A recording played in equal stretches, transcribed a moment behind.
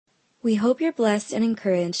We hope you're blessed and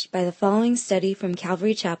encouraged by the following study from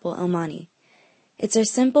Calvary Chapel, El Monte. It's our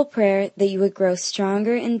simple prayer that you would grow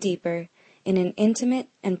stronger and deeper in an intimate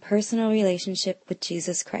and personal relationship with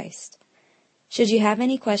Jesus Christ. Should you have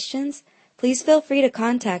any questions, please feel free to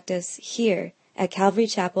contact us here at Calvary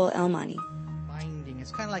Chapel, El Monte. Binding. It's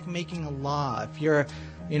kind of like making a law. If you're,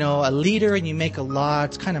 a leader and you make a law,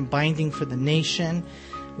 it's kind of binding for the nation.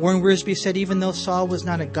 Warren Wiersbe said, even though Saul was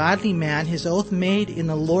not a godly man, his oath made in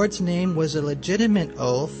the Lord's name was a legitimate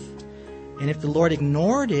oath. And if the Lord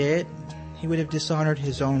ignored it, he would have dishonored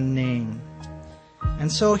his own name. And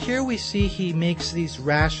so here we see he makes these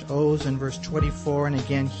rash oaths in verse 24 and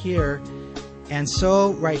again here. And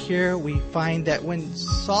so right here we find that when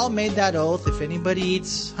Saul made that oath, if anybody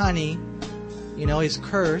eats honey, he's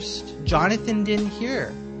cursed. Jonathan didn't hear.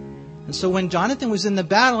 And so when Jonathan was in the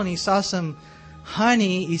battle and he saw some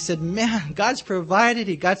honey, he said, man, God's provided.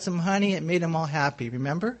 He got some honey. It made him all happy.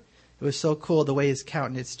 Remember? It was so cool the way his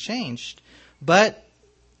countenance changed. But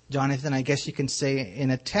Jonathan, I guess you can say in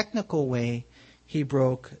a technical way, he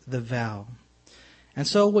broke the vow. And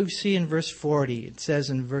so we see in verse 40, it says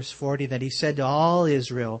in verse 40 that he said to all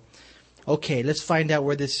Israel, okay, let's find out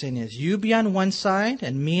where the sin is. You be on one side,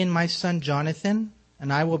 and me and my son Jonathan,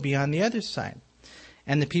 and I will be on the other side.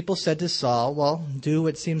 And the people said to Saul, well, do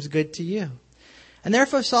what seems good to you. And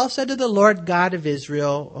therefore Saul said to the Lord God of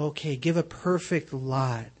Israel, okay, give a perfect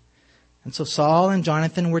lot. And so Saul and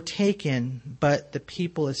Jonathan were taken, but the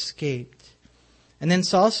people escaped. And then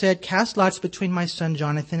Saul said, cast lots between my son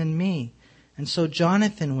Jonathan and me. And so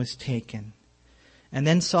Jonathan was taken. And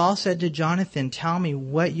then Saul said to Jonathan, tell me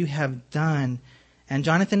what you have done. And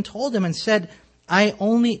Jonathan told him and said, I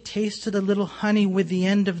only tasted a little honey with the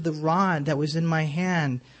end of the rod that was in my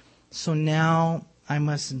hand. So now I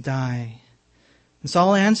must die. And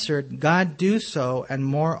Saul answered, God do so and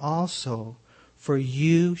more also, for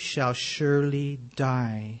you shall surely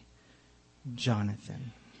die,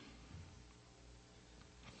 Jonathan.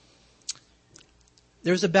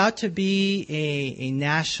 There's about to be a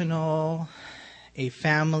national, a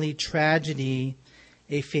family tragedy,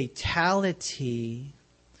 a fatality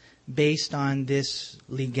based on this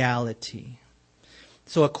legality.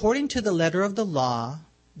 So according to the letter of the law,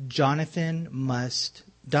 Jonathan must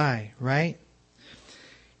die, right?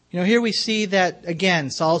 Here we see that, again,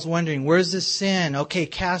 Saul's wondering, where's the sin? Okay,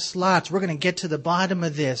 cast lots. We're going to get to the bottom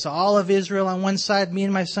of this. All of Israel on one side, me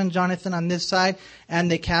and my son Jonathan on this side,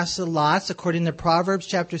 and they cast the lots. According to Proverbs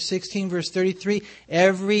chapter 16, verse 33,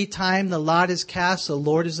 every time the lot is cast, the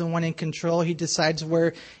Lord is the one in control. He decides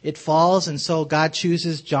where it falls, and so God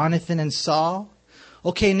chooses Jonathan and Saul.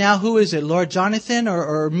 Okay, now who is it, Lord Jonathan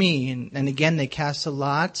or me? And again, they cast the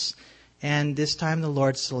lots, and this time the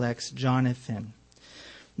Lord selects Jonathan.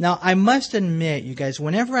 Now, I must admit, you guys,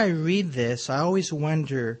 whenever I read this, I always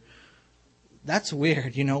wonder, that's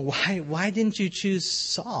weird, why didn't you choose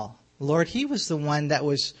Saul? Lord, he was the one that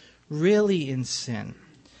was really in sin.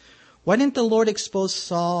 Why didn't the Lord expose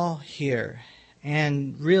Saul here?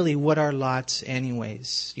 And really, what are lots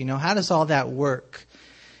anyways? How does all that work?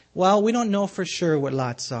 Well, we don't know for sure what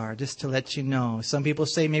lots are, just to let you know. Some people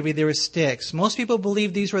say maybe they were sticks. Most people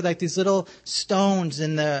believe these were like these little stones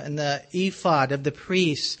in the ephod of the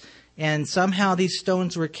priests. And somehow these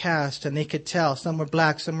stones were cast and they could tell. Some were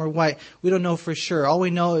black, some were white. We don't know for sure. All we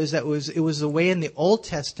know is that it was a way in the Old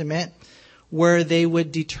Testament where they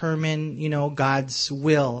would determine, God's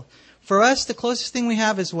will. For us, the closest thing we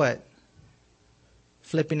have is what?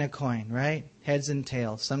 Flipping a coin, right? Heads and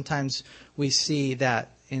tails. Sometimes we see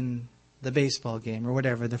that in the baseball game or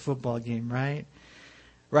whatever, the football game, right?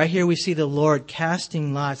 Right here we see the Lord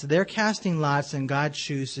casting lots. They're casting lots and God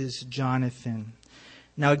chooses Jonathan.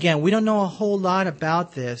 Now again, we don't know a whole lot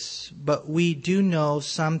about this, but we do know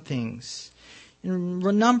some things. In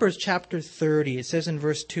Numbers chapter 30, it says in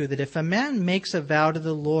verse 2 that if a man makes a vow to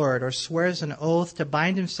the Lord or swears an oath to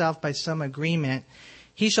bind himself by some agreement,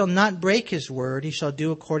 he shall not break his word. He shall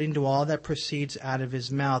do according to all that proceeds out of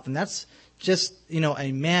his mouth. And that's just,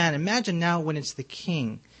 a man. Imagine now when it's the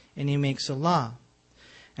king and he makes a law.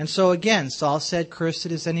 And so again, Saul said, cursed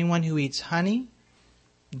is anyone who eats honey.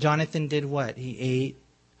 Jonathan did what? He ate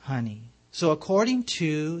honey. So according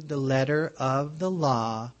to the letter of the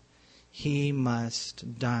law, he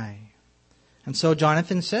must die. And so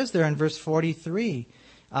Jonathan says there in verse 43,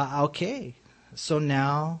 okay, so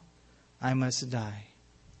now I must die.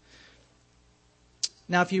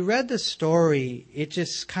 Now, if you read the story, it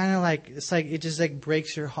just kind of it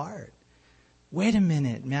breaks your heart. Wait a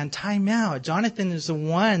minute, man, time out. Jonathan is the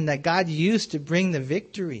one that God used to bring the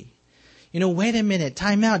victory. Wait a minute,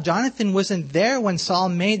 time out. Jonathan wasn't there when Saul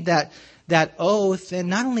made that oath. And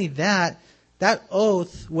not only that, That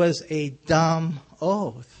oath was a dumb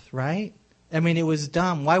oath, right? I mean, it was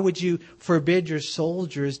dumb. Why would you forbid your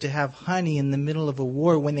soldiers to have honey in the middle of a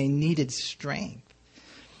war when they needed strength?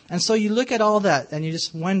 And so you look at all that and you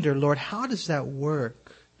just wonder, Lord, how does that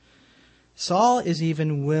work? Saul is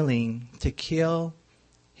even willing to kill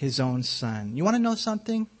his own son. You want to know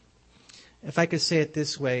something? If I could say it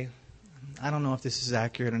this way, I don't know if this is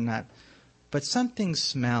accurate or not, but something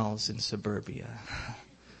smells in suburbia.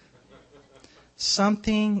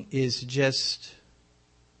 Something is just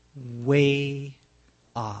way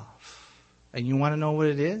off. And you want to know what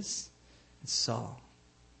it is? It's Saul.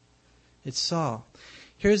 It's Saul.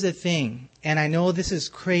 Here's the thing, and I know this is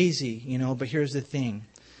crazy, but here's the thing.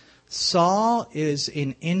 Saul is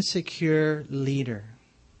an insecure leader.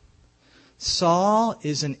 Saul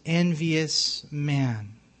is an envious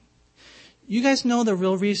man. You guys know the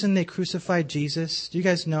real reason they crucified Jesus? Do you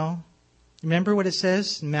guys know? Remember what it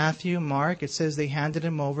says? Matthew, Mark, it says they handed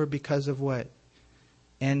him over because of what?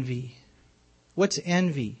 Envy. What's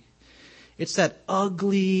envy? It's that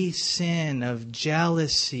ugly sin of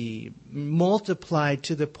jealousy multiplied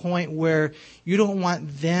to the point where you don't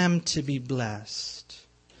want them to be blessed.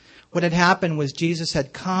 What had happened was Jesus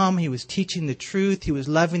had come, he was teaching the truth, he was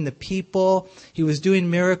loving the people, he was doing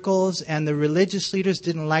miracles, and the religious leaders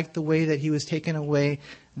didn't like the way that he was taking away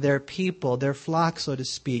their people, their flock, so to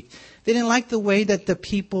speak. They didn't like the way that the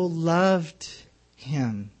people loved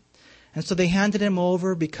him. And so they handed him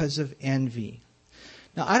over because of envy.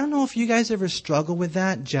 Now, I don't know if you guys ever struggle with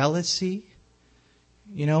that, jealousy.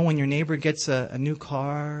 When your neighbor gets a new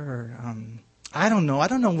car or, I don't know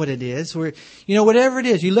what it is. Or, whatever it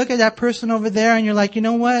is, you look at that person over there and you're like, you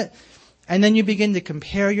know what? And then you begin to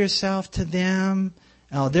compare yourself to them.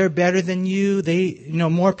 Oh, they're better than you. They,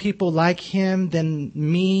 more people like him than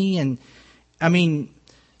me. And, I mean,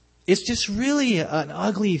 it's just really an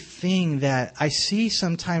ugly thing that I see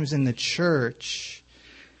sometimes in the church.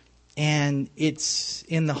 And it's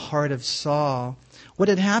in the heart of Saul. What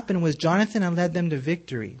had happened was Jonathan had led them to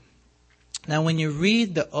victory. Now, when you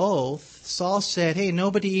read the oath, Saul said, hey,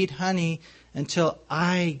 nobody eat honey until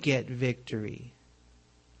I get victory.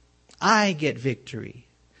 I get victory.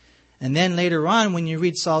 And then later on, when you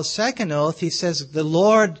read Saul's second oath, he says, the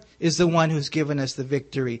Lord is the one who's given us the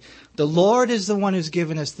victory. The Lord is the one who's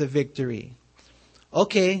given us the victory.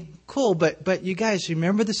 Okay, cool. But you guys,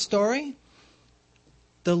 remember the story?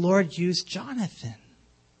 The Lord used Jonathan.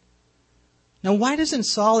 Now, why doesn't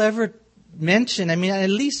Saul ever at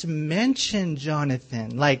least mention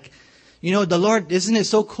Jonathan? Like, the Lord, isn't it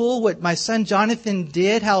so cool what my son Jonathan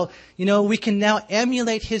did? How, we can now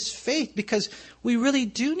emulate his faith, because we really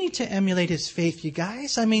do need to emulate his faith, you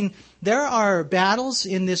guys. I mean, there are battles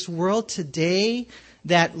in this world today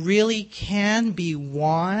that really can be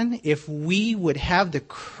won if we would have the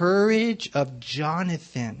courage of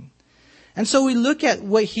Jonathan. And so we look at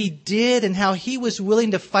what he did and how he was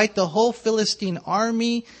willing to fight the whole Philistine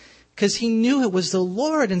army because he knew it was the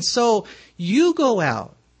Lord. And so you go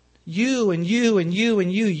out, you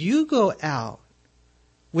go out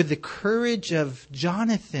with the courage of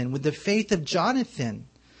Jonathan, with the faith of Jonathan,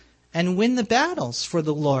 and win the battles for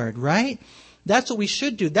the Lord, right? That's what we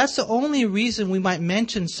should do. That's the only reason we might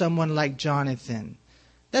mention someone like Jonathan.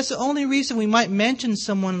 That's the only reason we might mention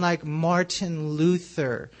someone like Martin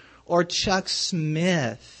Luther or Chuck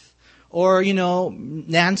Smith or,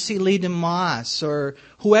 Nancy Lee DeMoss or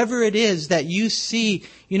whoever it is that you see.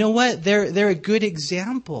 You know what? They're a good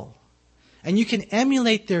example. And you can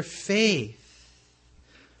emulate their faith.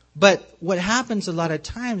 But what happens a lot of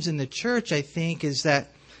times in the church, I think, is that,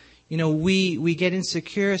 we get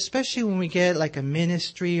insecure, especially when we get like a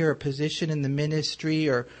ministry or a position in the ministry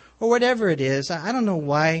or whatever it is. I don't know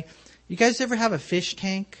why. You guys ever have a fish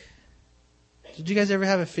tank? Did you guys ever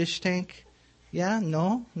have a fish tank? Yeah?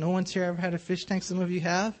 No? No one's here ever had a fish tank? Some of you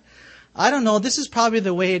have? I don't know. This is probably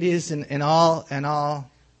the way it is in all animal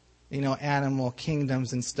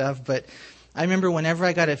kingdoms and stuff. But I remember whenever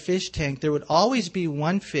I got a fish tank, there would always be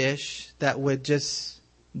one fish that would just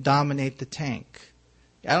dominate the tank.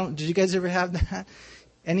 Did you guys ever have that?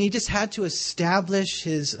 And he just had to establish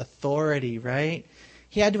his authority, right?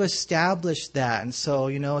 He had to establish that. And so,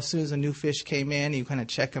 as soon as a new fish came in, you kind of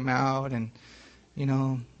check him out and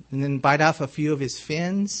then bite off a few of his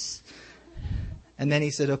fins. And then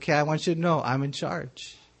he said, okay, I want you to know I'm in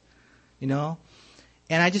charge. And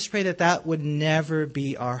I just pray that would never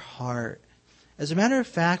be our heart. As a matter of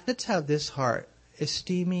fact, let's have this heart,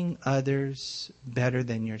 esteeming others better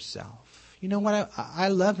than yourself. You know what? I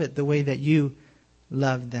love it the way that you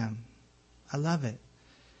love them. I love it.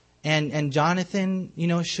 And Jonathan,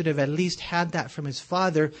 should have at least had that from his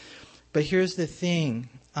father. But here's the thing.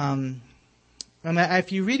 And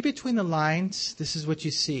if you read between the lines, this is what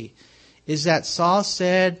you see, is that Saul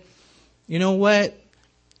said, you know what?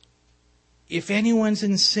 If anyone's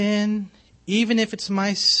in sin, even if it's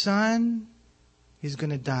my son, he's going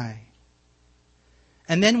to die.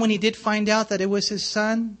 And then when he did find out that it was his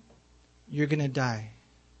son, you're going to die.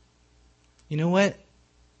 You know what?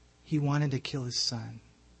 He wanted to kill his son.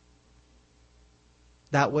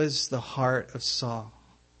 That was the heart of Saul.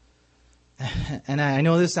 And I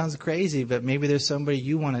know this sounds crazy, but maybe there's somebody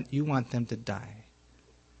you want them to die.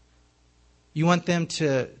 You want them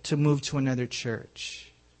to move to another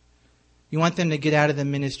church. You want them to get out of the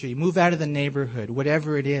ministry, move out of the neighborhood,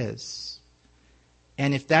 whatever it is.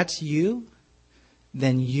 And if that's you,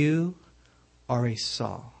 then you are a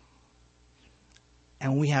Saul.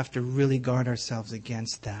 And we have to really guard ourselves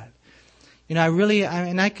against that. You know,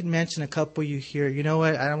 I could mention a couple of you here. You know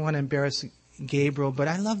what? I don't want to embarrass Gabriel, but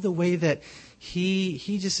I love the way that he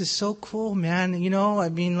just is so cool, man. You know, I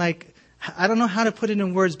mean, like, I don't know how to put it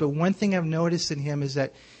in words, but one thing I've noticed in him is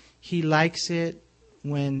that he likes it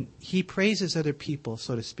when he praises other people,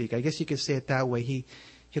 so to speak. I guess you could say it that way.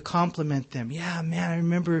 He'll compliment them. Yeah, man, I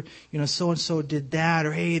remember, you know, so-and-so did that,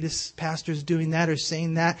 or hey, this pastor's doing that or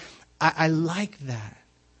saying that. I like that.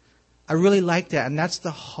 I really like that. And that's the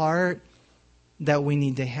heart that we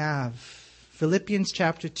need to have. Philippians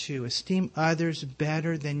chapter 2, esteem others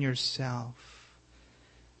better than yourself.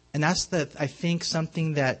 And that's I think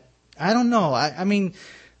something that, I don't know. I mean,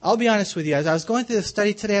 I'll be honest with you. As I was going through the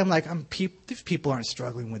study today, I'm like, these people aren't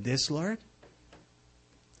struggling with this, Lord.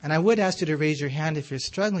 And I would ask you to raise your hand if you're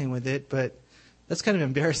struggling with it, but that's kind of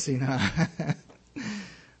embarrassing, huh?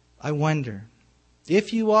 I wonder.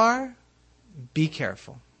 If you are, be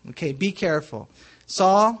careful. Okay, be careful.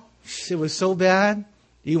 Saul, it was so bad,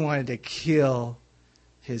 he wanted to kill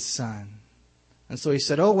his son. And so he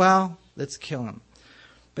said, oh, well, let's kill him.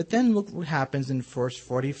 But then look what happens in verse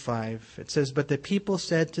 45. It says, but the people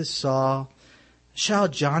said to Saul, shall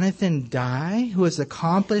Jonathan die, who has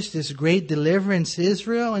accomplished this great deliverance in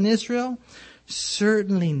Israel?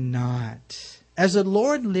 Certainly not. As the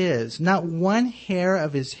Lord lives, not one hair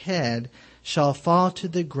of his head shall fall to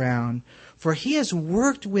the ground, for he has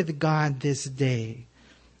worked with God this day.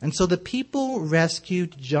 And so the people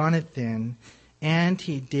rescued Jonathan, and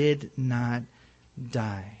he did not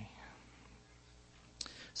die.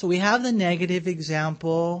 So we have the negative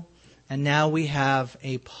example, and now we have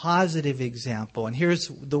a positive example. And here's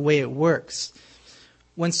the way it works.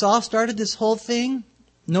 When Saul started this whole thing,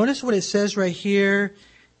 notice what it says right here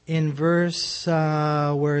in verse,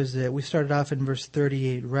 where is it? We started off in verse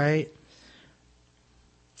 38, right?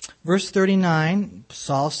 Verse 39,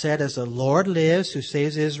 Saul said, as the Lord lives, who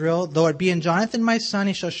saves Israel, though it be in Jonathan my son,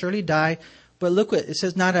 he shall surely die. But look what it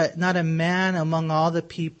says, not a man among all the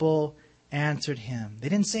people answered him. They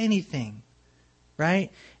didn't say anything,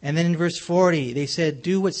 right? And then in verse 40, they said,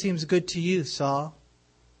 do what seems good to you, Saul.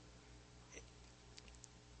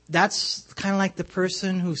 That's kind of like the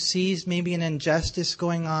person who sees maybe an injustice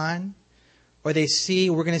going on, or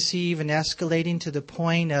we're going to see even escalating to the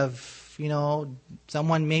point of, you know,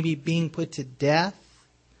 someone maybe being put to death,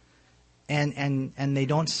 and they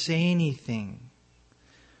don't say anything.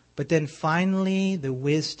 But then finally, the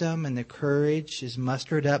wisdom and the courage is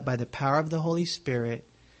mustered up by the power of the Holy Spirit,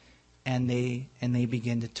 and they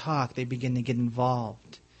begin to talk. They begin to get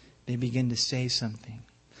involved. They begin to say something.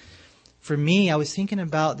 For me, I was thinking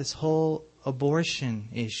about this whole abortion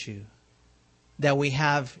issue that we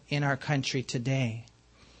have in our country today.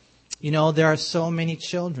 You know, there are so many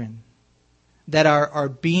children that are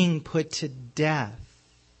being put to death.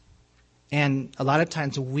 And a lot of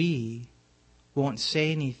times we won't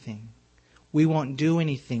say anything. We won't do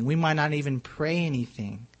anything. We might not even pray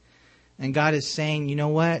anything. And God is saying, you know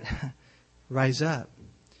what? Rise up.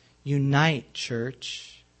 Unite,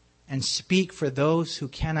 church, and speak for those who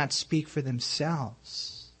cannot speak for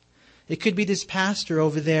themselves. It could be this pastor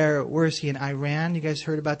over there. Where is he? In Iran? You guys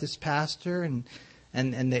heard about this pastor? And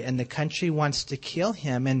the country wants to kill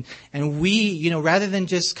him. And we, you know, rather than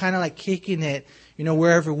just kind of like kicking it, you know,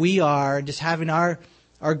 wherever we are, just having our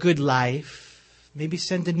good life, maybe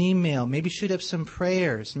send an email, maybe shoot up some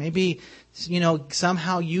prayers, maybe, you know,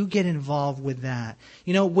 somehow you get involved with that.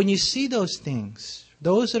 You know, when you see those things,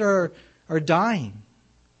 those that are dying,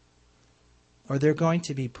 or they're going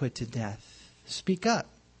to be put to death, speak up.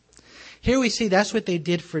 Here we see that's what they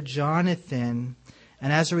did for Jonathan.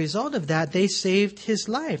 And as a result of that, they saved his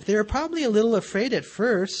life. They were probably a little afraid at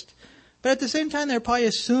first, but at the same time, they're probably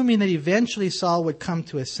assuming that eventually Saul would come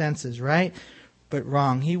to his senses, right? But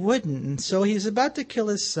wrong, he wouldn't. And so he's about to kill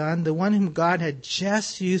his son, the one whom God had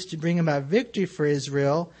just used to bring about victory for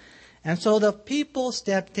Israel. And so the people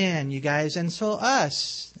stepped in, you guys, and so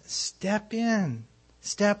us, step in,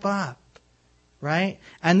 step up, right?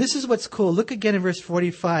 And this is what's cool. Look again in verse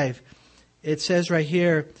 45. It says right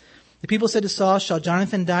here, the people said to Saul, shall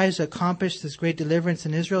Jonathan die to accomplish this great deliverance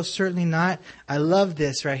in Israel? Certainly not. I love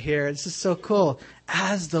this right here. This is so cool.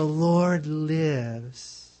 As the Lord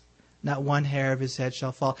lives, not one hair of his head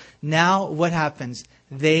shall fall. Now what happens?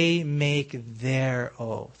 They make their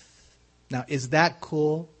oath. Now, is that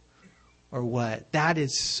cool or what? That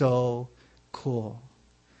is so cool.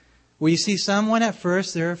 Well, you see, someone at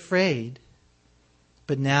first, they're afraid,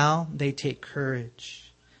 but now they take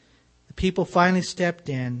courage. The people finally stepped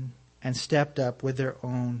in and stepped up with their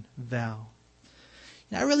own vow.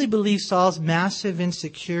 And I really believe Saul's massive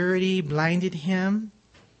insecurity blinded him,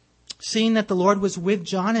 seeing that the Lord was with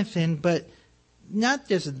Jonathan, but not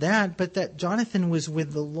just that, but that Jonathan was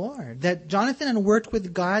with the Lord. That Jonathan had worked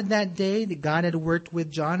with God that day, that God had worked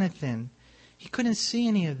with Jonathan. He couldn't see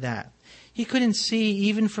any of that. He couldn't see,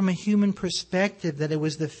 even from a human perspective, that it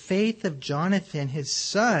was the faith of Jonathan, his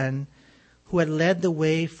son, who had led the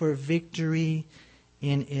way for victory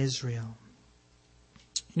in Israel.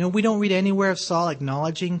 You know, we don't read anywhere of Saul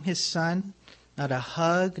acknowledging his son. Not a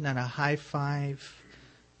hug, not a high five,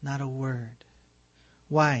 not a word.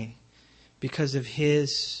 Why? Because of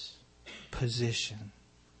his position.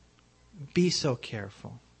 Be so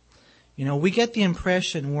careful. You know, we get the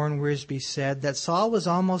impression, Warren Wiersbe said, that Saul was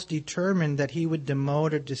almost determined that he would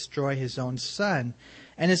demote or destroy his own son.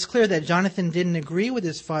 And it's clear that Jonathan didn't agree with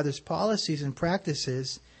his father's policies and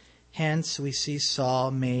practices. Hence, we see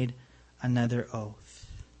Saul made another oath.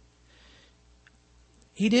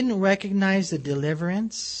 He didn't recognize the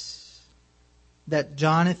deliverance that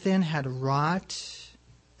Jonathan had wrought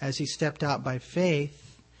as he stepped out by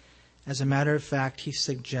faith. As a matter of fact, he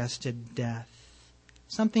suggested death.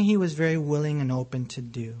 Something he was very willing and open to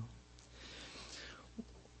do.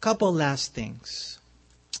 Couple last things.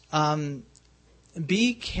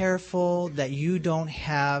 Be careful that you don't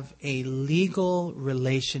have a legal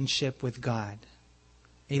relationship with God.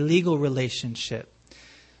 A legal relationship.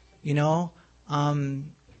 You know,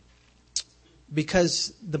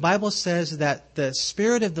 because the Bible says that the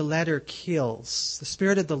spirit of the letter kills. The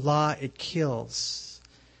spirit of the law, it kills.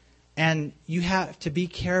 And you have to be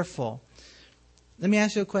careful. Let me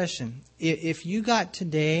ask you a question. If you got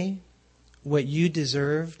today what you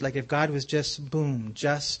deserved, like if God was just, boom,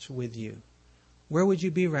 just with you, where would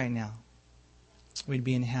you be right now? We'd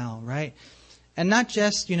be in hell, right? And not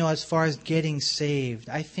just, you know, as far as getting saved.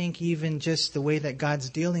 I think even just the way that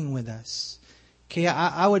God's dealing with us. Okay,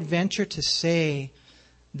 I would venture to say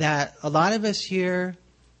that a lot of us here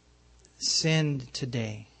sinned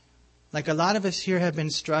today. Like a lot of us here have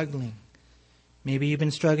been struggling. Maybe you've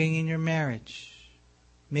been struggling in your marriage.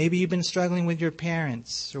 Maybe you've been struggling with your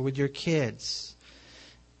parents or with your kids.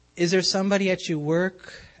 Is there somebody at your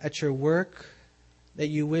work, that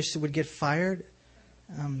you wish would get fired?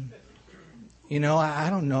 You know, I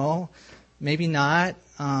don't know. Maybe not.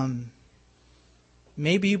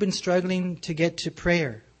 Maybe you've been struggling to get to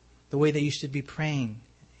prayer the way that you should be praying.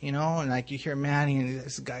 You know, and like you hear Manny, and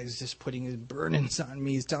this guy's just putting his burdens on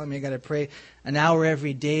me. He's telling me I got to pray an hour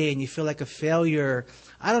every day, and you feel like a failure.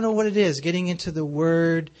 I don't know what it is. Getting into the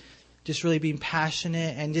Word, just really being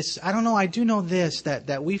passionate, and just, I don't know. I do know this,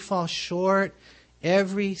 that we fall short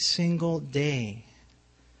every single day.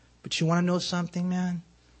 But you want to know something, man?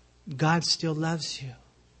 God still loves you.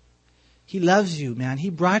 He loves you, man. He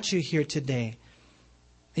brought you here today.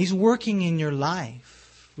 He's working in your life.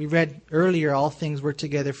 We read earlier, all things work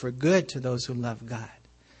together for good to those who love God.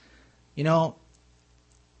 You know,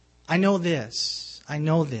 I know this.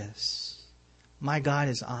 My God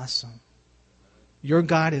is awesome. Your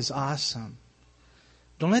God is awesome.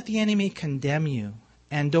 Don't let the enemy condemn you.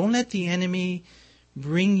 And don't let the enemy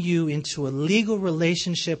bring you into a legal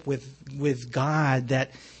relationship with God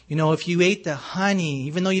that, you know, if you ate the honey,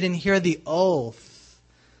 even though you didn't hear the oath,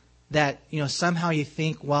 that, you know, somehow you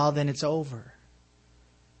think, well, then it's over.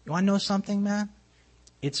 You want to know something, man?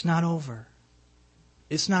 It's not over.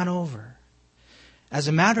 It's not over. As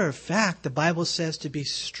a matter of fact, the Bible says to be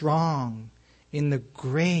strong in the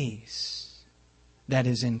grace that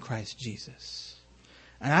is in Christ Jesus.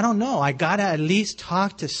 And I don't know, I got to at least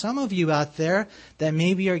talk to some of you out there that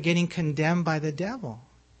maybe are getting condemned by the devil.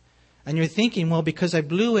 And you're thinking, well, because I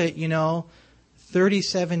blew it,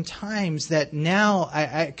 37 times, that now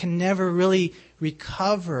I can never really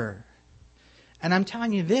recover. And I'm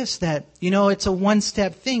telling you this, that, it's a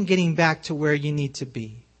one-step thing getting back to where you need to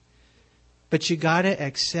be. But you got to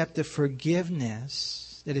accept the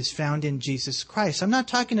forgiveness that is found in Jesus Christ. I'm not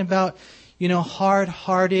talking about,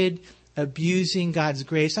 hard-hearted, abusing God's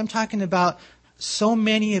grace. I'm talking about so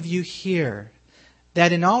many of you here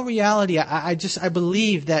that in all reality, I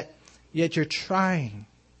believe that yet you're trying,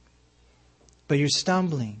 but you're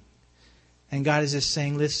stumbling. And God is just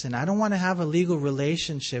saying, listen, I don't want to have a legal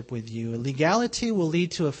relationship with you. Legality will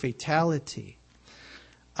lead to a fatality.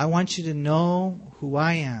 I want you to know who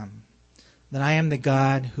I am, that I am the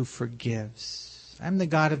God who forgives. I'm the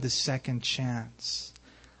God of the second chance.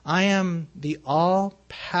 I am the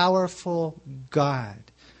all-powerful God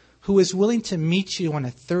who is willing to meet you on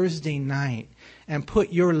a Thursday night and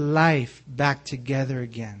put your life back together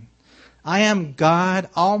again. I am God,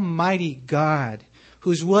 Almighty God,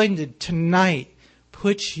 who's willing to tonight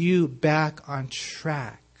put you back on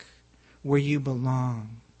track where you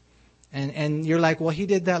belong. And you're like, well, he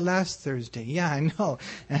did that last Thursday. Yeah, I know.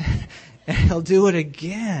 And he'll do it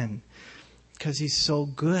again because he's so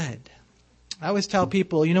good. I always tell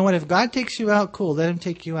people, you know what, if God takes you out, cool, let him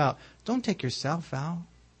take you out. Don't take yourself out.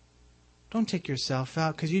 Don't take yourself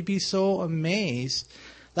out, because you'd be so amazed.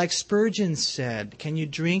 Like Spurgeon said, can you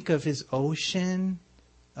drink of his ocean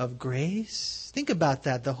of grace? Think about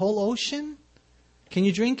that. The whole ocean? Can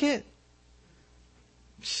you drink it?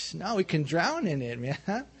 No, we can drown in it,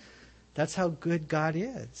 man. That's how good God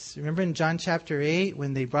is. Remember in John chapter 8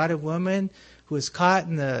 when they brought a woman who was caught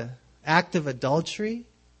in the act of adultery?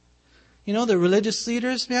 You know, the religious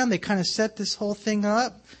leaders, man, they kind of set this whole thing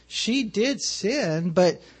up. She did sin,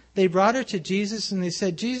 but they brought her to Jesus and they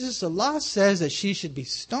said, Jesus, the law says that she should be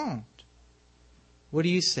stoned. What do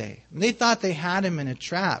you say? And they thought they had him in a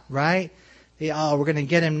trap, right? We're going to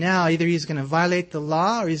get him now. Either he's going to violate the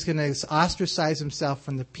law or he's going to ostracize himself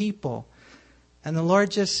from the people. And the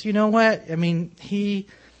Lord just, you know what? I mean, he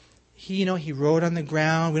wrote on the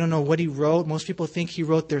ground. We don't know what he wrote. Most people think he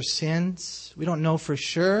wrote their sins. We don't know for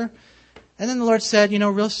sure. And then the Lord said,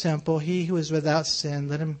 real simple, he who is without sin,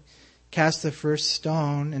 let him cast the first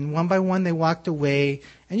stone. And one by one they walked away.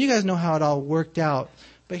 And you guys know how it all worked out.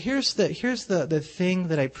 But here's the thing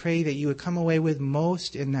that I pray that you would come away with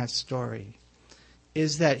most in that story,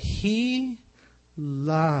 is that he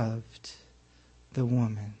loved the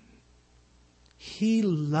woman. He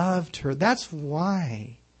loved her. That's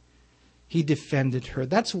why he defended her.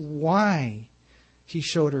 That's why he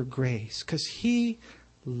showed her grace. Because he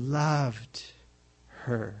loved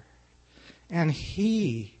her. And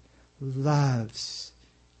he loves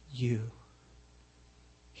you.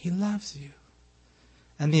 He loves you.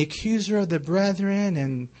 And the accuser of the brethren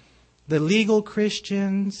and the legal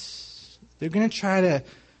Christians, they're going to try to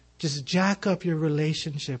just jack up your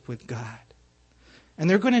relationship with God. And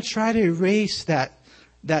they're going to try to erase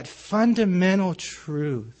that fundamental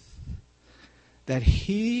truth that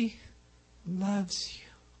he loves you.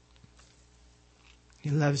 He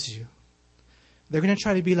loves you. They're going to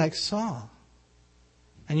try to be like Saul.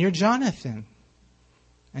 And you're Jonathan.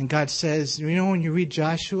 And God says, when you read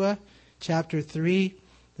Joshua chapter 3,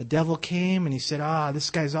 the devil came and he said, this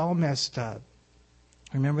guy's all messed up.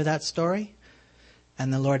 Remember that story?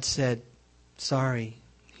 And the Lord said, sorry,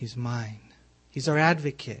 he's mine. He's our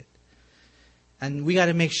advocate. And we got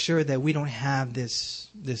to make sure that we don't have this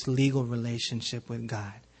legal relationship with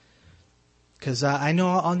God. Because I know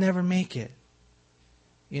I'll never make it.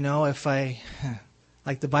 If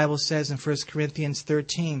like the Bible says in 1 Corinthians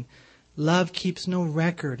 13, love keeps no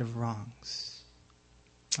record of wrongs.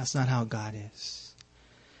 That's not how God is.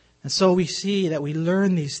 And so we see that we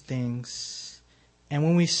learn these things. And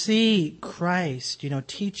when we see Christ,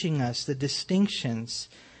 teaching us the distinctions,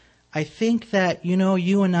 I think that,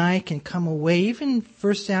 you and I can come away, even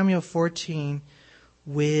 1 Samuel 14,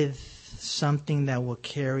 with something that will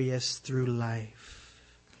carry us through life.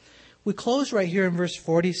 We close right here in verse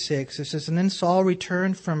 46. It says, and then Saul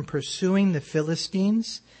returned from pursuing the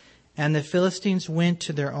Philistines, and the Philistines went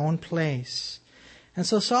to their own place. And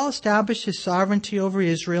so Saul established his sovereignty over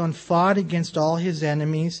Israel and fought against all his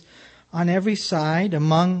enemies on every side,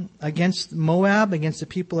 against Moab, against the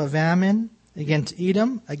people of Ammon, against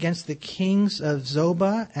Edom, against the kings of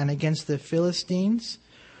Zobah, and against the Philistines.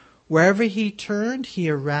 Wherever he turned, he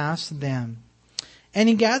harassed them. And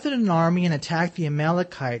he gathered an army and attacked the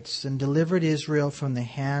Amalekites and delivered Israel from the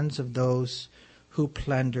hands of those who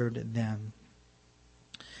plundered them.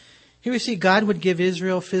 Here we see God would give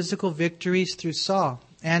Israel physical victories through Saul.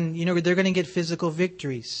 And, they're going to get physical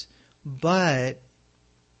victories. But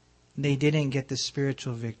they didn't get the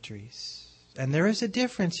spiritual victories. And there is a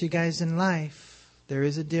difference, you guys, in life. There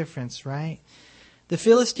is a difference, right? The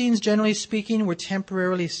Philistines, generally speaking, were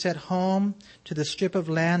temporarily sent home to the strip of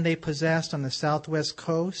land they possessed on the southwest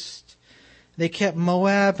coast. They kept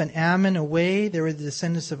Moab and Ammon away. They were the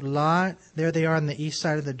descendants of Lot. There they are on the east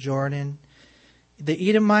side of the Jordan. the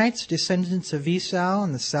Edomites, descendants of Esau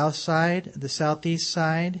on the south side, the southeast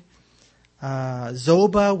side.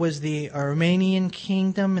 Zobah was the Armenian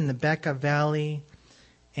kingdom in the Bekaa Valley.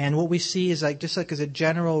 And what we see is just like as a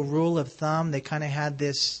general rule of thumb, they kind of had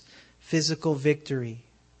this physical victory.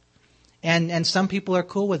 And some people are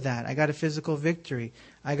cool with that. I got a physical victory.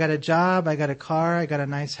 I got a job, I got a car, I got a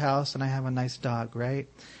nice house, and I have a nice dog, right?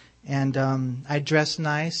 And I dress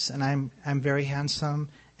nice, and I'm very handsome,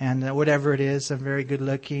 and whatever it is, I'm very good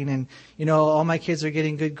looking, and all my kids are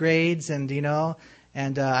getting good grades, and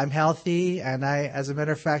and I'm healthy, and as a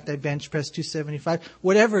matter of fact, I bench press 275.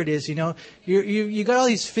 Whatever it is, you got all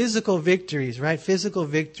these physical victories, right? Physical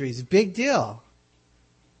victories, big deal,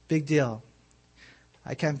 big deal.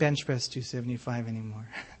 I can't bench press 275 anymore.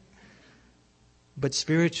 But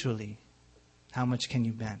spiritually, how much can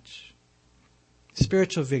you bench?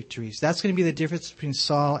 Spiritual victories. That's going to be the difference between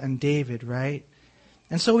Saul and David, right?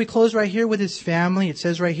 And so we close right here with his family. It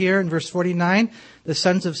says right here in verse 49, the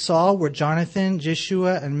sons of Saul were Jonathan,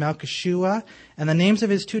 Jeshua, and Malchishua. And the names of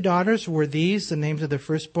his two daughters were these, the names of the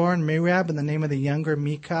firstborn, Merab, and the name of the younger,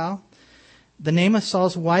 Michal. The name of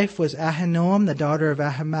Saul's wife was Ahinoam, the daughter of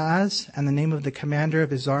Ahimaaz, and the name of the commander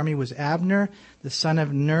of his army was Abner, the son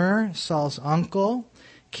of Ner, Saul's uncle.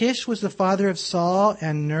 Kish was the father of Saul,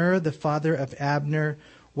 and Ner, the father of Abner,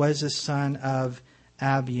 was the son of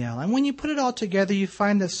Abiel. And when you put it all together, you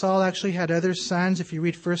find that Saul actually had other sons. If you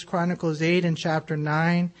read 1 Chronicles 8 and chapter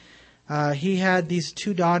 9, he had these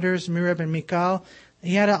two daughters, Merab and Michal.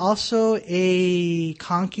 He had also a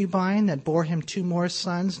concubine that bore him two more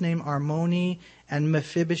sons named Armoni and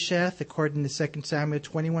Mephibosheth, according to 2 Samuel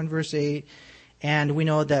 21, verse 8. And we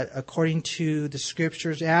know that according to the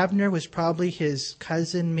scriptures, Abner was probably his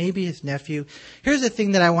cousin, maybe his nephew. Here's the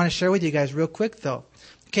thing that I want to share with you guys real quick, though.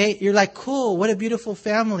 Okay, you're like, cool, what a beautiful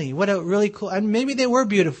family. What a really cool, and maybe they were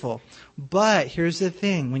beautiful. But here's the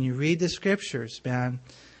thing, when you read the scriptures, man,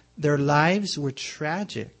 their lives were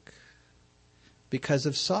tragic because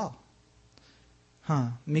of Saul.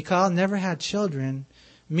 Michal never had children.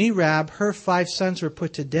 Merab, her 5 sons were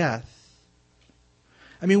put to death.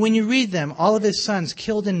 I mean, when you read them, all of his sons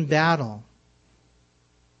killed in battle.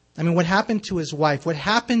 I mean, what happened to his wife? What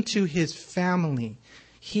happened to his family?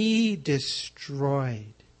 He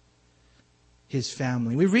destroyed his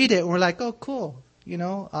family. We read it and we're like, oh, cool.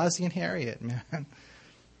 Ozzie and Harriet, man.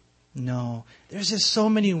 No. There's just so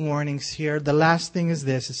many warnings here. The last thing is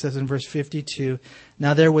this. It says in verse 52,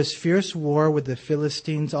 now there was fierce war with the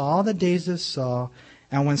Philistines all the days of Saul.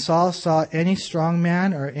 And when Saul saw any strong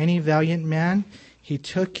man or any valiant man, he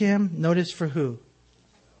took him, notice for who?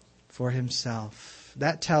 For himself.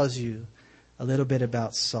 That tells you a little bit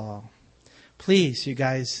about Saul. Please, you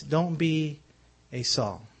guys, don't be a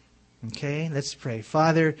Saul. Okay? Let's pray.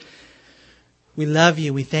 Father, we love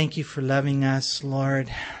you. We thank you for loving us, Lord.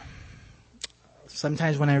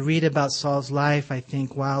 Sometimes when I read about Saul's life, I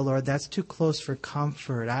think, wow, Lord, that's too close for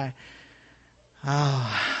comfort. I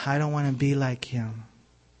don't want to be like him.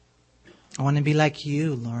 I want to be like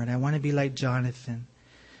you, Lord. I want to be like Jonathan.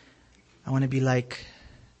 I want to be like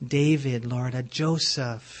David, Lord,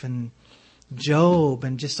 Joseph and Job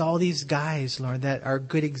and just all these guys, Lord, that are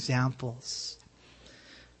good examples.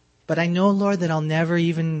 But I know, Lord, that I'll never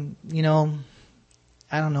even,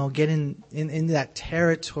 get in that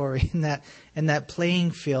territory, in that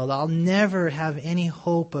playing field. I'll never have any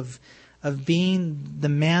hope of being the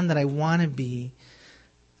man that I want to be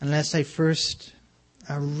unless I first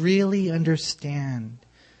really understand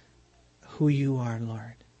who you are,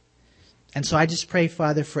 Lord. And so I just pray,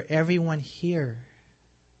 Father, for everyone here,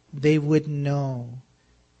 they would know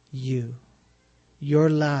you, your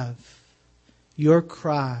love, your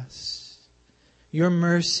cross, your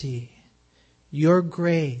mercy, your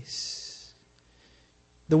grace,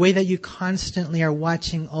 the way that you constantly are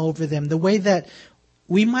watching over them, the way that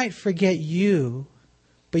we might forget you,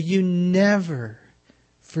 but you never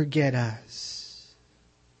forget us,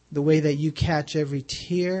 the way that you catch every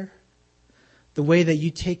tear, the way that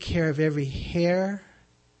you take care of every hair,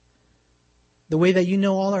 the way that you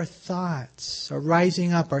know all our thoughts, our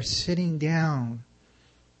rising up, our sitting down.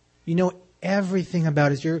 You know everything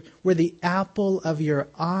about us. We're the apple of your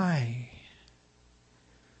eye.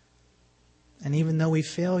 And even though we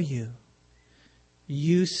fail you,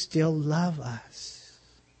 you still love us.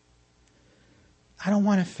 I don't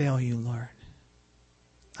want to fail you, Lord.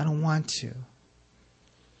 I don't want to.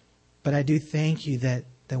 But I do thank you that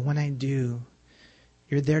when I do,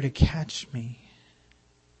 you're there to catch me.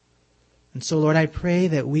 And so, Lord, I pray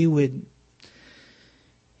that we would,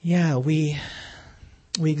 we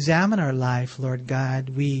examine our life, Lord God.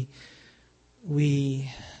 We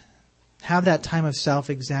have that time of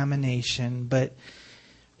self-examination, but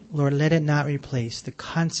Lord, let it not replace the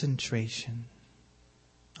concentration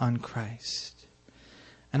on Christ.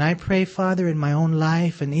 And I pray, Father, in my own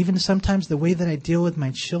life, and even sometimes the way that I deal with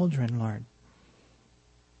my children, Lord,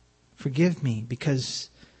 forgive me, because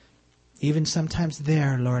even sometimes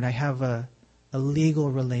there, Lord, I have a legal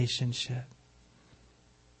relationship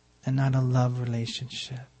and not a love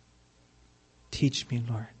relationship. Teach me,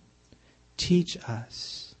 Lord. Teach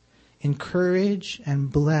us. Encourage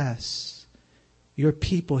and bless your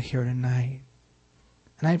people here tonight.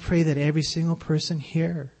 And I pray that every single person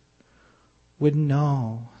here would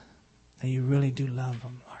know that you really do love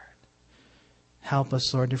them, Lord. Help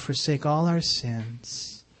us, Lord, to forsake all our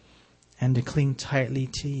sins and to cling tightly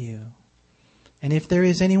to you. And if there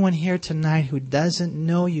is anyone here tonight who doesn't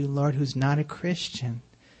know you, Lord, who's not a Christian,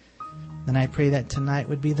 then I pray that tonight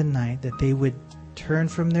would be the night that they would turn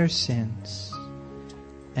from their sins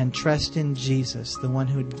and trust in Jesus, the one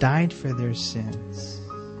who died for their sins,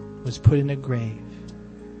 was put in a grave,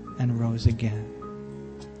 and rose again.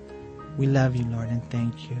 We love you, Lord, and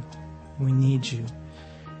thank you. We need you.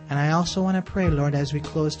 And I also want to pray, Lord, as we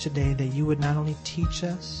close today, that you would not only teach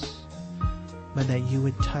us, but that you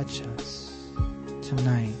would touch us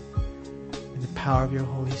tonight in the power of your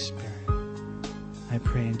Holy Spirit. I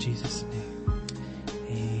pray in Jesus' name.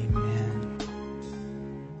 Amen.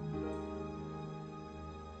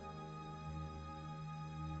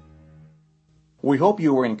 We hope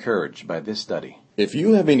you were encouraged by this study. If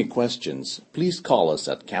you have any questions, please call us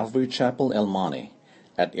at Calvary Chapel El Monte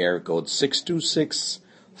at area code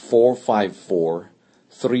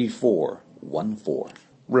 626-454-3414.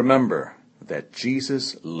 Remember that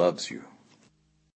Jesus loves you.